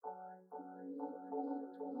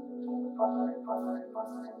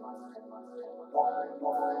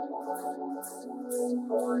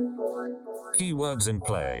Keywords in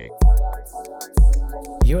Play.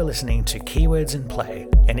 You are listening to Keywords in Play,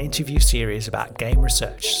 an interview series about game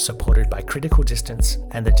research supported by Critical Distance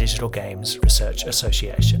and the Digital Games Research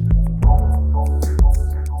Association.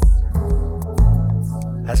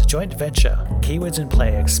 As a joint venture, Keywords in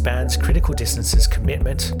Play expands Critical Distance's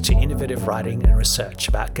commitment to innovative writing and research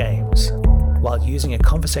about games, while using a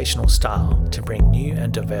conversational style to bring new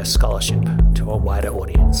and diverse scholarship to a wider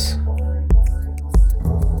audience.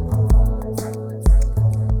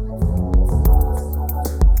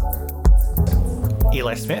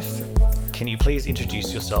 Eli Smith, can you please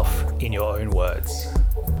introduce yourself in your own words?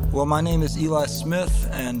 Well, my name is Eli Smith,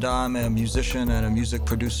 and I'm a musician and a music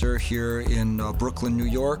producer here in Brooklyn, New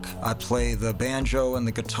York. I play the banjo and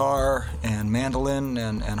the guitar and mandolin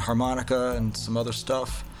and harmonica and some other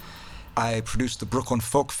stuff. I produce the Brooklyn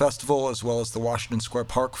Folk Festival as well as the Washington Square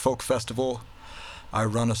Park Folk Festival. I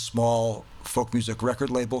run a small folk music record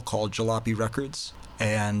label called Jalopy Records,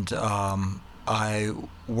 and I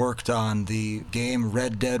worked on the game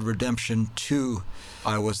Red Dead Redemption 2.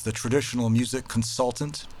 I was the traditional music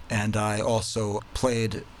consultant, and I also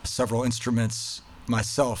played several instruments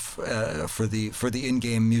myself for the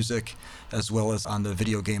in-game music as well as on the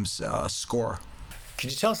video game's score.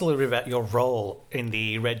 Could you tell us a little bit about your role in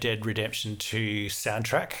the Red Dead Redemption 2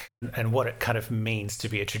 soundtrack and what it kind of means to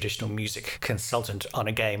be a traditional music consultant on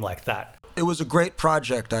a game like that? It was a great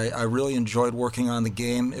project. I really enjoyed working on the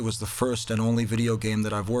game. It was the first and only video game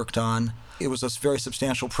that I've worked on. It was a very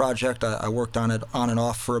substantial project. I worked on it on and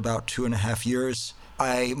off for about 2.5 years.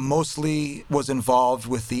 I mostly was involved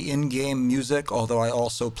with the in-game music, although I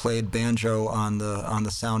also played banjo on the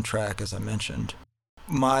soundtrack, as I mentioned.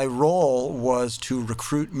 My role was to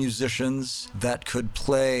recruit musicians that could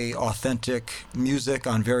play authentic music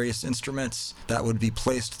on various instruments that would be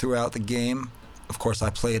placed throughout the game. Of course, I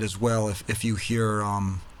play it as well. If you hear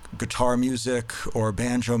guitar music or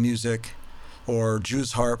banjo music or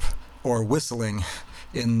Jew's harp or whistling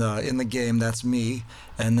in the game, that's me.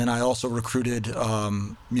 And then I also recruited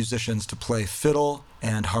musicians to play fiddle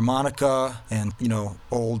and harmonica and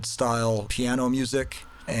old style piano music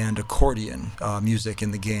and accordion music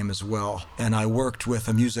in the game as well. And I worked with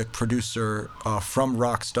a music producer from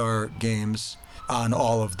Rockstar Games on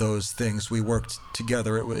all of those things. We worked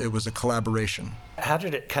together. It was a collaboration. How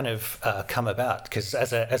did it kind of come about? Because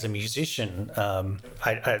as a musician,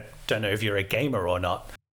 I don't know if you're a gamer or not.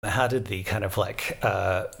 How did the kind of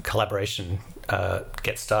collaboration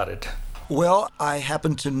get started? Well, I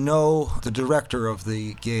happen to know the director of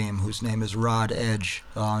the game, whose name is Rod Edge.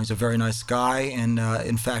 He's a very nice guy, and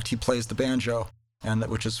in fact, he plays the banjo,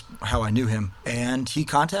 which is how I knew him. And he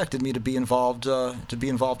contacted me to be involved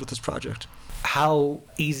with this project. How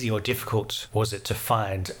easy or difficult was it to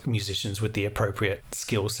find musicians with the appropriate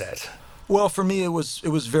skill set? Well, for me, it was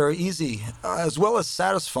very easy, as well as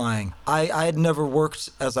satisfying. I had never worked,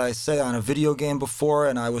 as I say, on a video game before,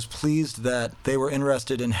 and I was pleased that they were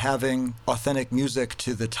interested in having authentic music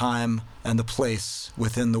to the time and the place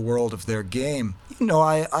within the world of their game.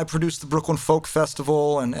 I produced the Brooklyn Folk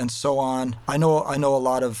Festival and so on. I know a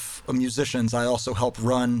lot of musicians. I also help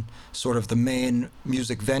run sort of the main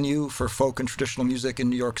music venue for folk and traditional music in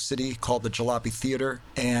New York City called the Jalopy Theater.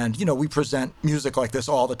 And, we present music like this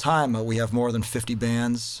all the time. We have more than 50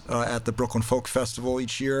 bands at the Brooklyn Folk Festival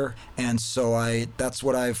each year. And so that's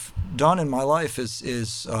what I've done in my life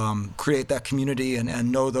is create that community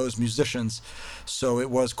and know those musicians. So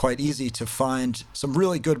it was quite easy to find some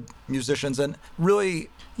really good musicians, and really,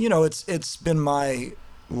 it's been my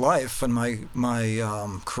life and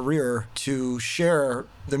my career to share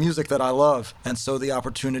the music that I love, and so the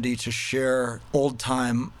opportunity to share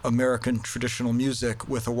old-time American traditional music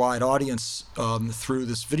with a wide audience through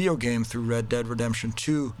this video game, through Red Dead Redemption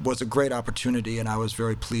 2, was a great opportunity, and I was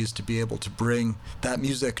very pleased to be able to bring that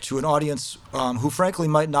music to an audience who frankly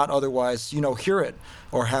might not otherwise, hear it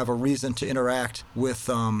or have a reason to interact with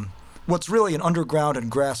what's really an underground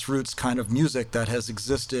and grassroots kind of music that has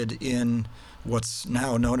existed in what's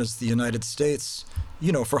now known as the United States,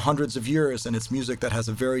 for hundreds of years. And it's music that has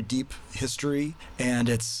a very deep history, and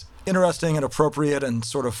it's interesting and appropriate and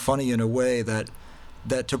sort of funny in a way that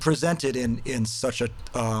to present it in such a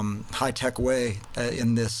high-tech way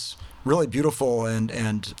in this really beautiful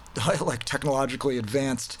and technologically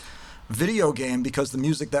advanced video game, because the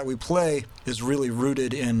music that we play is really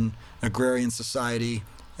rooted in agrarian society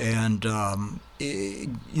and,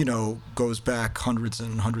 goes back hundreds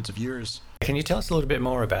and hundreds of years. Can you tell us a little bit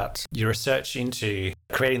more about your research into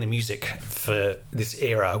creating the music for this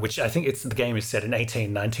era, which I think the game is set in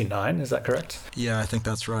 1899, is that correct? Yeah, I think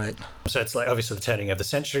that's right. So it's like obviously the turning of the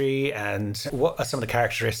century, and what are some of the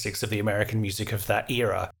characteristics of the American music of that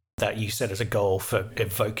era that you set as a goal for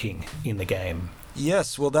evoking in the game?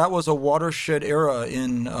 Yes, well, that was a watershed era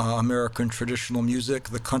in American traditional music.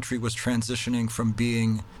 The country was transitioning from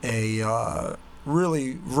being a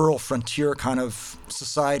really rural frontier kind of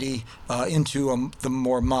society into the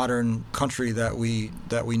more modern country that we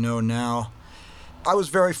know now. I was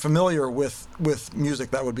very familiar with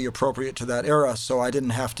music that would be appropriate to that era, so I didn't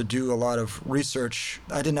have to do a lot of research.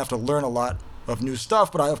 I didn't have to learn a lot of new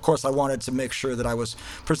stuff, but of course I wanted to make sure that I was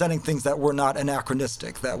presenting things that were not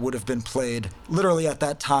anachronistic, that would have been played literally at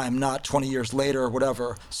that time, not 20 years later or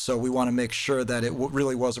whatever. So we want to make sure that it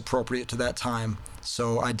really was appropriate to that time.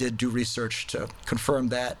 So I did do research to confirm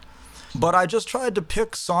that. But I just tried to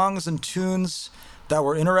pick songs and tunes that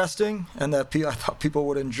were interesting and that I thought people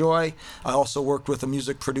would enjoy. I also worked with a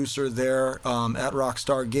music producer there at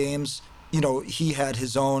Rockstar Games. You know, he had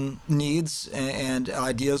his own needs and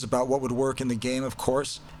ideas about what would work in the game, of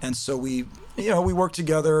course. And so we worked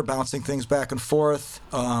together, bouncing things back and forth.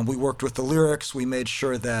 We worked with the lyrics. We made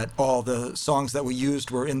sure that all the songs that we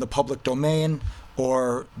used were in the public domain,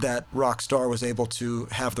 or that Rockstar was able to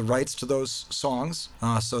have the rights to those songs,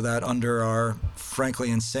 so that under our frankly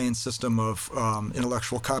insane system of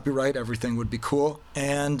intellectual copyright, everything would be cool.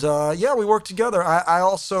 And we worked together. I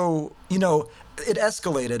also, it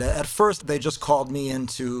escalated. At first, they just called me in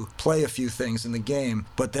to play a few things in the game,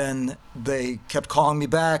 but then they kept calling me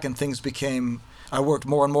back, and things became. I worked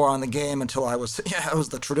more and more on the game until I was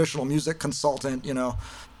the traditional music consultant.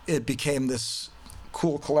 It became this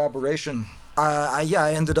cool collaboration.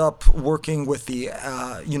 I ended up working with the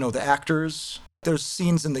actors. There's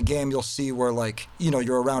scenes in the game you'll see where,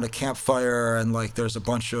 you're around a campfire and, there's a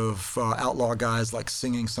bunch of outlaw guys,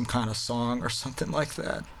 singing some kind of song or something like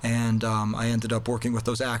that. And I ended up working with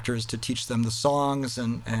those actors to teach them the songs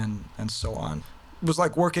and so on. It was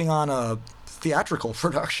like working on a theatrical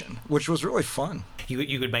production, which was really fun.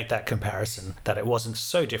 You could make that comparison, that it wasn't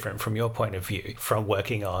so different from your point of view from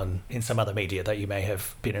working on in some other media that you may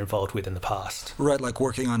have been involved with in the past. Right, like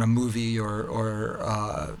working on a movie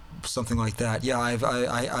or something like that. Yeah,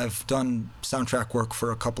 I've done soundtrack work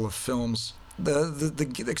for a couple of films.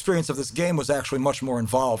 The experience of this game was actually much more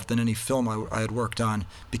involved than any film I had worked on,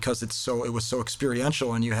 because it was so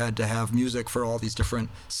experiential, and you had to have music for all these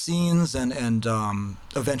different scenes and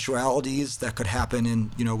eventualities that could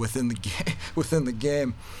happen within the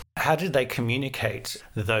game. How did they communicate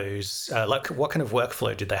those? What kind of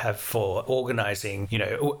workflow did they have for organizing?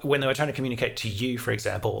 When they were trying to communicate to you, for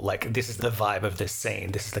example, this is the vibe of this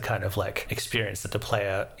scene. This is the kind of experience that the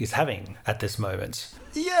player is having at this moment.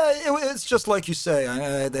 Yeah, it's just like you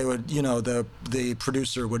say. They would, the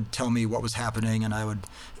producer would tell me what was happening, and I would,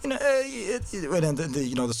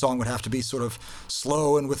 the song would have to be sort of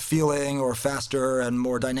slow and with feeling, or faster and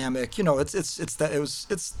more dynamic. It's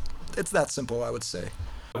that simple, I would say.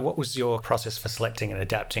 What was your process for selecting and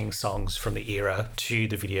adapting songs from the era to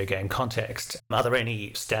the video game context? Are there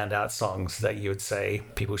any standout songs that you would say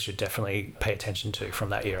people should definitely pay attention to from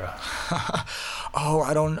that era? Oh,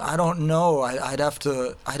 I don't know. I'd have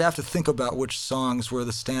to think about which songs were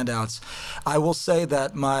the standouts. I will say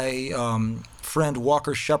that my friend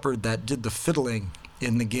Walker Shepard, that did the fiddling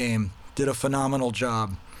in the game, did a phenomenal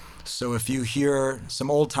job. So if you hear some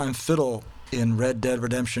old-time fiddle in Red Dead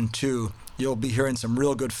Redemption 2, you'll be hearing some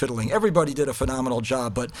real good fiddling. Everybody did a phenomenal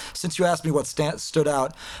job, but since you asked me what stood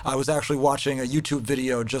out, I was actually watching a YouTube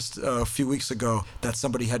video just a few weeks ago that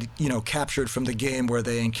somebody had, captured from the game, where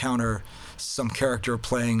they encounter some character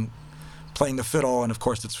playing the fiddle, and of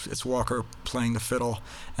course it's Walker playing the fiddle,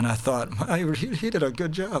 and I thought he did a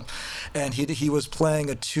good job. And he was playing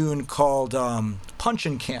a tune called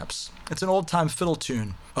Punchin' Camps. It's an old-time fiddle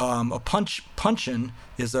tune. A punchin'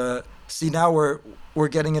 is a... See, now we're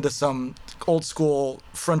getting into some old school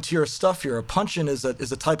frontier stuff here. A punchin' is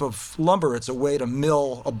a type of lumber. It's a way to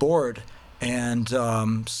mill a board. And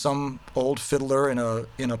some old fiddler in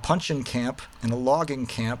a punchin' camp, in a logging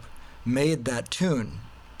camp, made that tune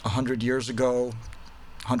 100 years ago,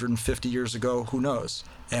 150 years ago, who knows?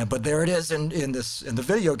 But there it is in the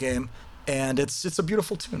video game, and it's a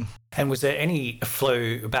beautiful tune. And was there any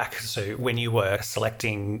flow back? So when you were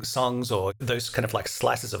selecting songs or those kind of like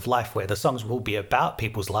slices of life where the songs will be about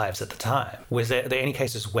people's lives at the time, was there any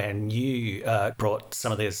cases when you brought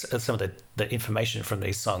some of the information from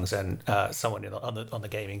these songs and someone on the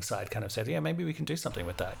gaming side kind of said, yeah, maybe we can do something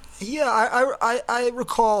with that? Yeah, I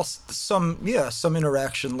recall some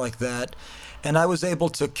interaction like that, and I was able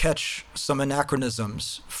to catch some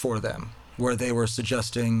anachronisms for them where they were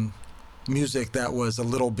suggesting music that was a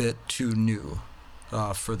little bit too new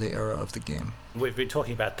for the era of the game. We've been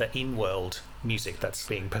talking about the in-world music that's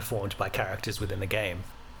being performed by characters within the game,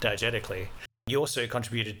 diegetically. You also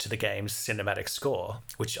contributed to the game's cinematic score,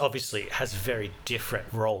 which obviously has a very different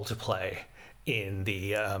role to play in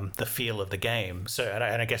the feel of the game. So, and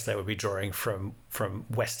I guess they would be drawing from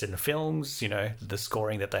Western films, the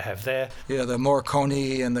scoring that they have there. Yeah, the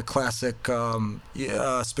Morricone and the classic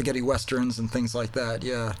spaghetti westerns and things like that.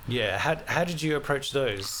 Yeah. Yeah. How did you approach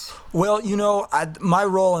those? Well, my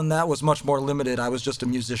role in that was much more limited. I was just a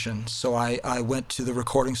musician, so I went to the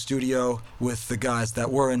recording studio with the guys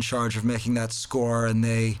that were in charge of making that score, and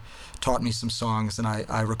they taught me some songs, and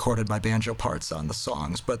I recorded my banjo parts on the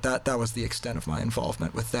songs. But that was the extent of my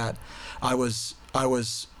involvement with that. I was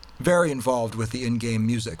very involved with the in-game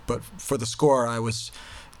music, but for the score, I was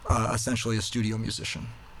essentially a studio musician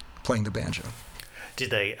playing the banjo. Did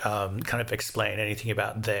they kind of explain anything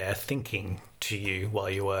about their thinking to you while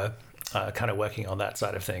you were kind of working on that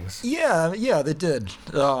side of things? Yeah, they did.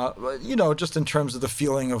 Just in terms of the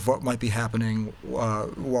feeling of what might be happening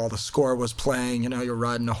while the score was playing. You're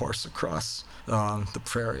riding a horse across the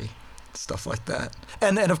prairie, stuff like that.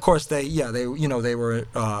 And of course they were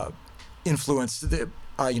influenced,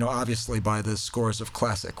 obviously by the scores of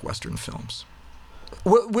classic Western films,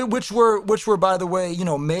 which were by the way,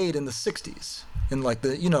 made in the '60s. In like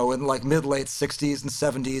mid late '60s and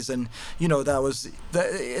 '70s, and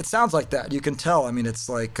it sounds like that. You can tell. I mean, it's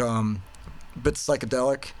like a bit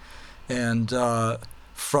psychedelic, and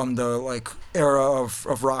from the like era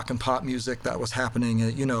of rock and pop music that was happening,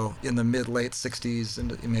 in the mid late '60s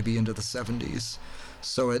and maybe into the '70s.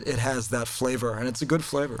 So it has that flavor, and it's a good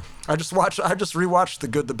flavor. I just rewatched The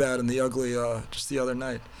Good, the Bad, and the Ugly just the other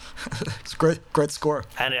night. It's a great score.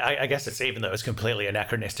 And I guess it's, even though it's completely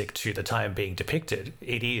anachronistic to the time being depicted,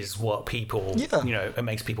 it is what people, it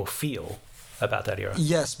makes people feel about that era.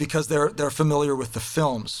 Yes, because they're familiar with the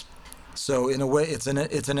films. So in a way, it's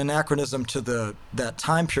an anachronism to that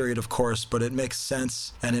time period, of course, but it makes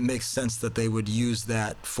sense, and it makes sense that they would use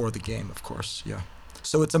that for the game, of course. Yeah.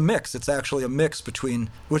 So it's a mix. It's actually a mix between,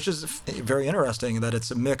 which is very interesting, that it's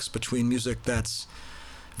a mix between music that's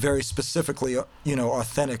very specifically,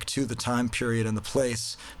 authentic to the time period and the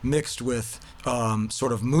place, mixed with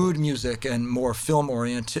sort of mood music and more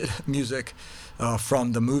film-oriented music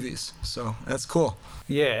from the movies. So that's cool.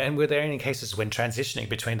 Yeah, and were there any cases when transitioning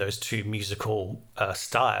between those two musical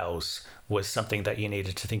styles was something that you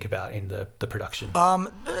needed to think about in the production?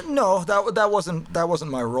 No, that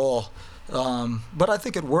wasn't my role. But I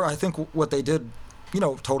think I think what they did,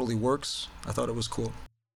 totally works. I thought it was cool.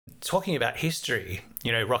 Talking about history,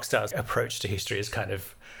 Rockstar's approach to history is kind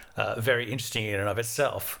of very interesting in and of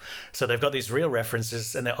itself. So they've got these real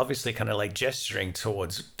references, and they're obviously kind of like gesturing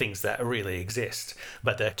towards things that really exist,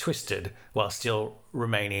 but they're twisted while still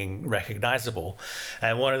remaining recognizable.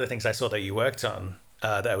 And one of the things I saw that you worked on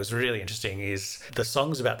that was really interesting is the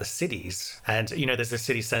songs about the cities. And, there's the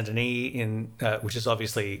city Saint-Denis which is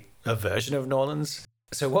obviously a version of New Orleans.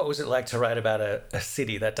 So what was it like to write about a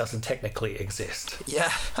city that doesn't technically exist?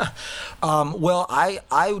 Yeah. Well,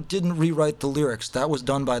 I didn't rewrite the lyrics. That was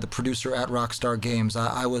done by the producer at Rockstar Games.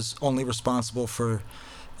 I was only responsible for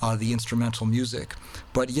the instrumental music.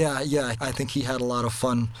 But yeah, I think he had a lot of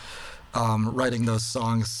fun writing those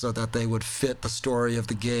songs so that they would fit the story of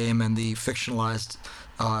the game and the fictionalized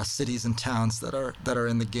cities and towns that are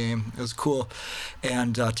in the game. It was cool.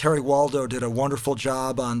 And Terry Waldo did a wonderful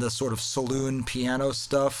job on the sort of saloon piano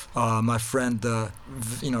stuff. My friend, the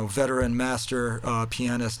veteran master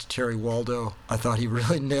pianist Terry Waldo, I thought he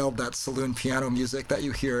really nailed that saloon piano music that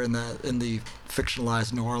you hear in the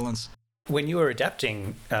fictionalized New Orleans. When you were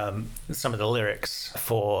adapting some of the lyrics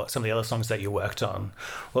for some of the other songs that you worked on,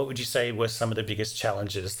 what would you say were some of the biggest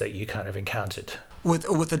challenges that you kind of encountered?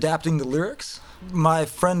 With adapting the lyrics? My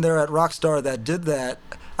friend there at Rockstar that did that,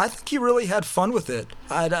 I think he really had fun with it.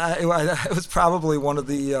 It was probably one of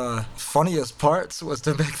the funniest parts was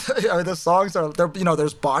to make the songs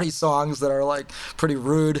there's body songs that are like pretty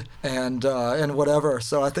rude and whatever.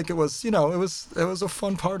 So I think it was a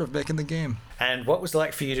fun part of making the game. And what was it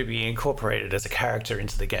like for you to be incorporated as a character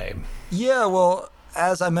into the game? Yeah, well,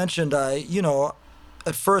 as I mentioned,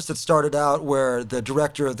 At first, it started out where the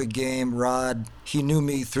director of the game, Rod, he knew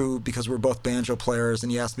me because we're both banjo players,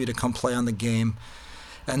 and he asked me to come play on the game.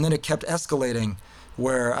 And then it kept escalating,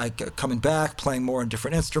 where I kept coming back, playing more on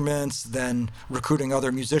different instruments, then recruiting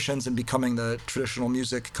other musicians and becoming the traditional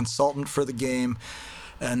music consultant for the game,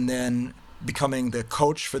 and then becoming the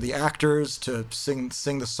coach for the actors to sing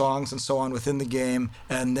the songs and so on within the game.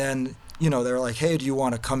 And then, they're like, hey, do you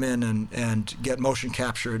want to come in and get motion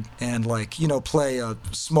captured and play a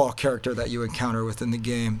small character that you encounter within the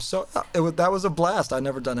game? So that was a blast. I'd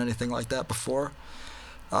never done anything like that before.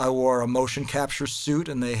 I wore a motion capture suit,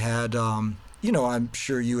 and they had, I'm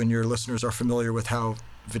sure you and your listeners are familiar with how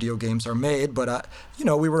video games are made, but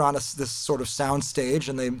we were on this sort of sound stage,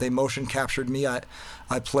 and they motion captured me.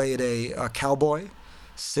 I played a cowboy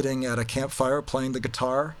sitting at a campfire playing the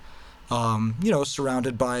guitar,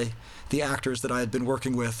 surrounded by the actors that I had been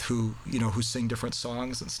working with who sing different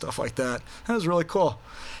songs and stuff like that. That was really cool.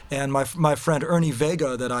 And my friend Ernie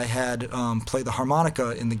Vega that I had play the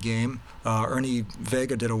harmonica in the game. Ernie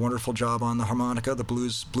Vega did a wonderful job on the harmonica, the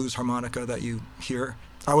blues harmonica that you hear.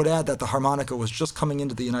 I would add that the harmonica was just coming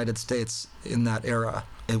into the United States in that era.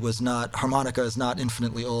 Harmonica is not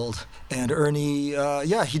infinitely old. And Ernie,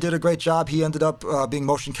 he did a great job. He ended up being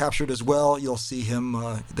motion captured as well. You'll see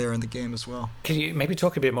him there in the game as well. Can you maybe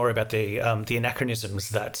talk a bit more about the anachronisms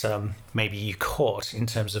that maybe you caught in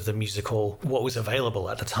terms of the musical, what was available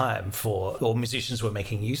at the time or musicians were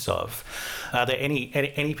making use of? Are there any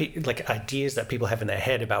ideas that people have in their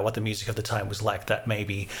head about what the music of the time was like that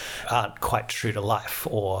maybe aren't quite true to life?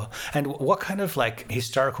 And what kind of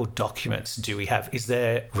historical documents do we have? Is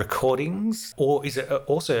there recordings, or is it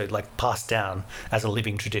also passed down as a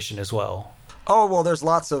living tradition as well? Oh, well, there's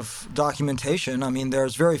lots of documentation. I mean,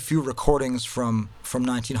 there's very few recordings from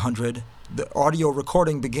 1900. The audio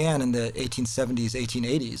recording began in the 1870s,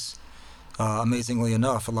 1880s. Amazingly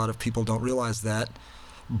enough, a lot of people don't realize that.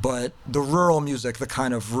 But the rural music, the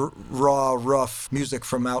kind of raw, rough music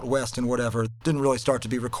from out west and whatever, didn't really start to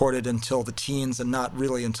be recorded until the teens and not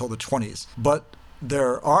really until the 20s. But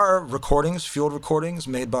there are recordings, field recordings,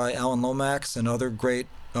 made by Alan Lomax and other great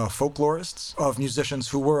folklorists of musicians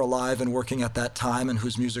who were alive and working at that time and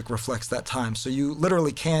whose music reflects that time. So you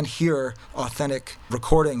literally can hear authentic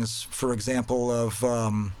recordings, for example, of,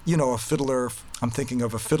 a fiddler. I'm thinking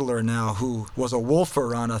of a fiddler now who was a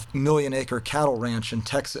wolfer on a 1-million-acre cattle ranch in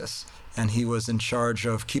Texas. And he was in charge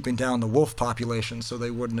of keeping down the wolf population so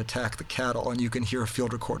they wouldn't attack the cattle. And you can hear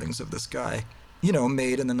field recordings of this guy,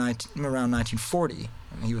 made in around 1940.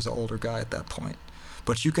 And he was an older guy at that point.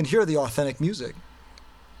 But you can hear the authentic music.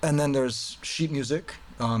 And then there's sheet music,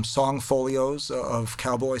 song folios of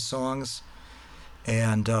cowboy songs,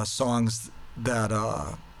 and songs that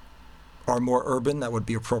are more urban, that would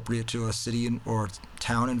be appropriate to a city or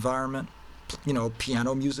town environment.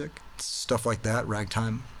 Piano music, stuff like that,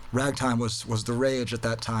 ragtime. Ragtime was the rage at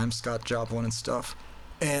that time, Scott Joplin and stuff.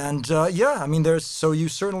 And so you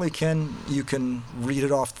certainly can read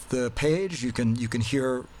it off the page. You can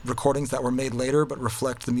hear recordings that were made later but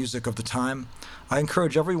reflect the music of the time. I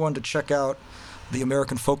encourage everyone to check out the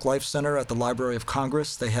American Folklife Center at the Library of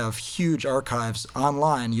Congress. They have huge archives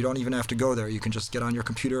online. You don't even have to go there. You can just get on your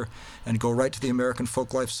computer and go right to the American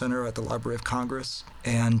Folklife Center at the Library of Congress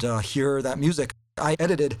and hear that music. I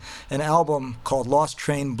edited an album called Lost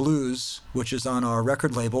Train Blues, which is on our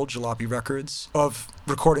record label, Jalopy Records, of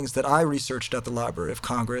recordings that I researched at the Library of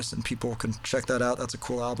Congress, and people can check that out. That's a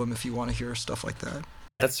cool album if you want to hear stuff like that.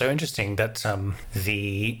 That's so interesting that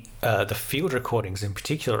the field recordings in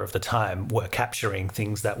particular of the time were capturing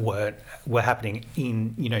things that were happening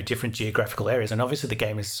in different geographical areas, and obviously the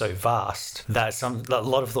game is so vast that a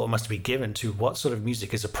lot of thought must be given to what sort of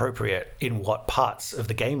music is appropriate in what parts of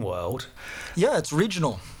the game world. Yeah, it's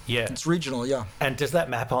regional. Yeah, it's regional. Yeah. And does that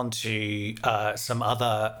map onto some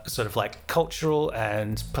other sort of cultural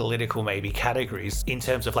and political maybe categories in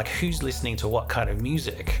terms of who's listening to what kind of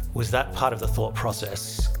music? Was that part of the thought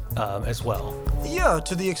process as well? Yeah,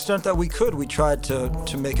 to the extent that we could, we tried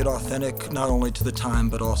to make it authentic, not only to the time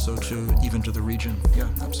but also even to the region. Yeah,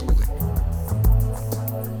 absolutely.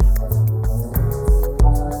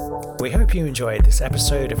 We hope you enjoyed this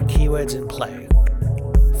episode of Keywords in Play.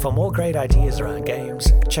 For more great ideas around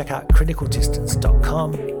games, check out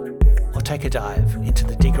criticaldistance.com or take a dive into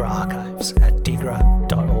the Digger archives at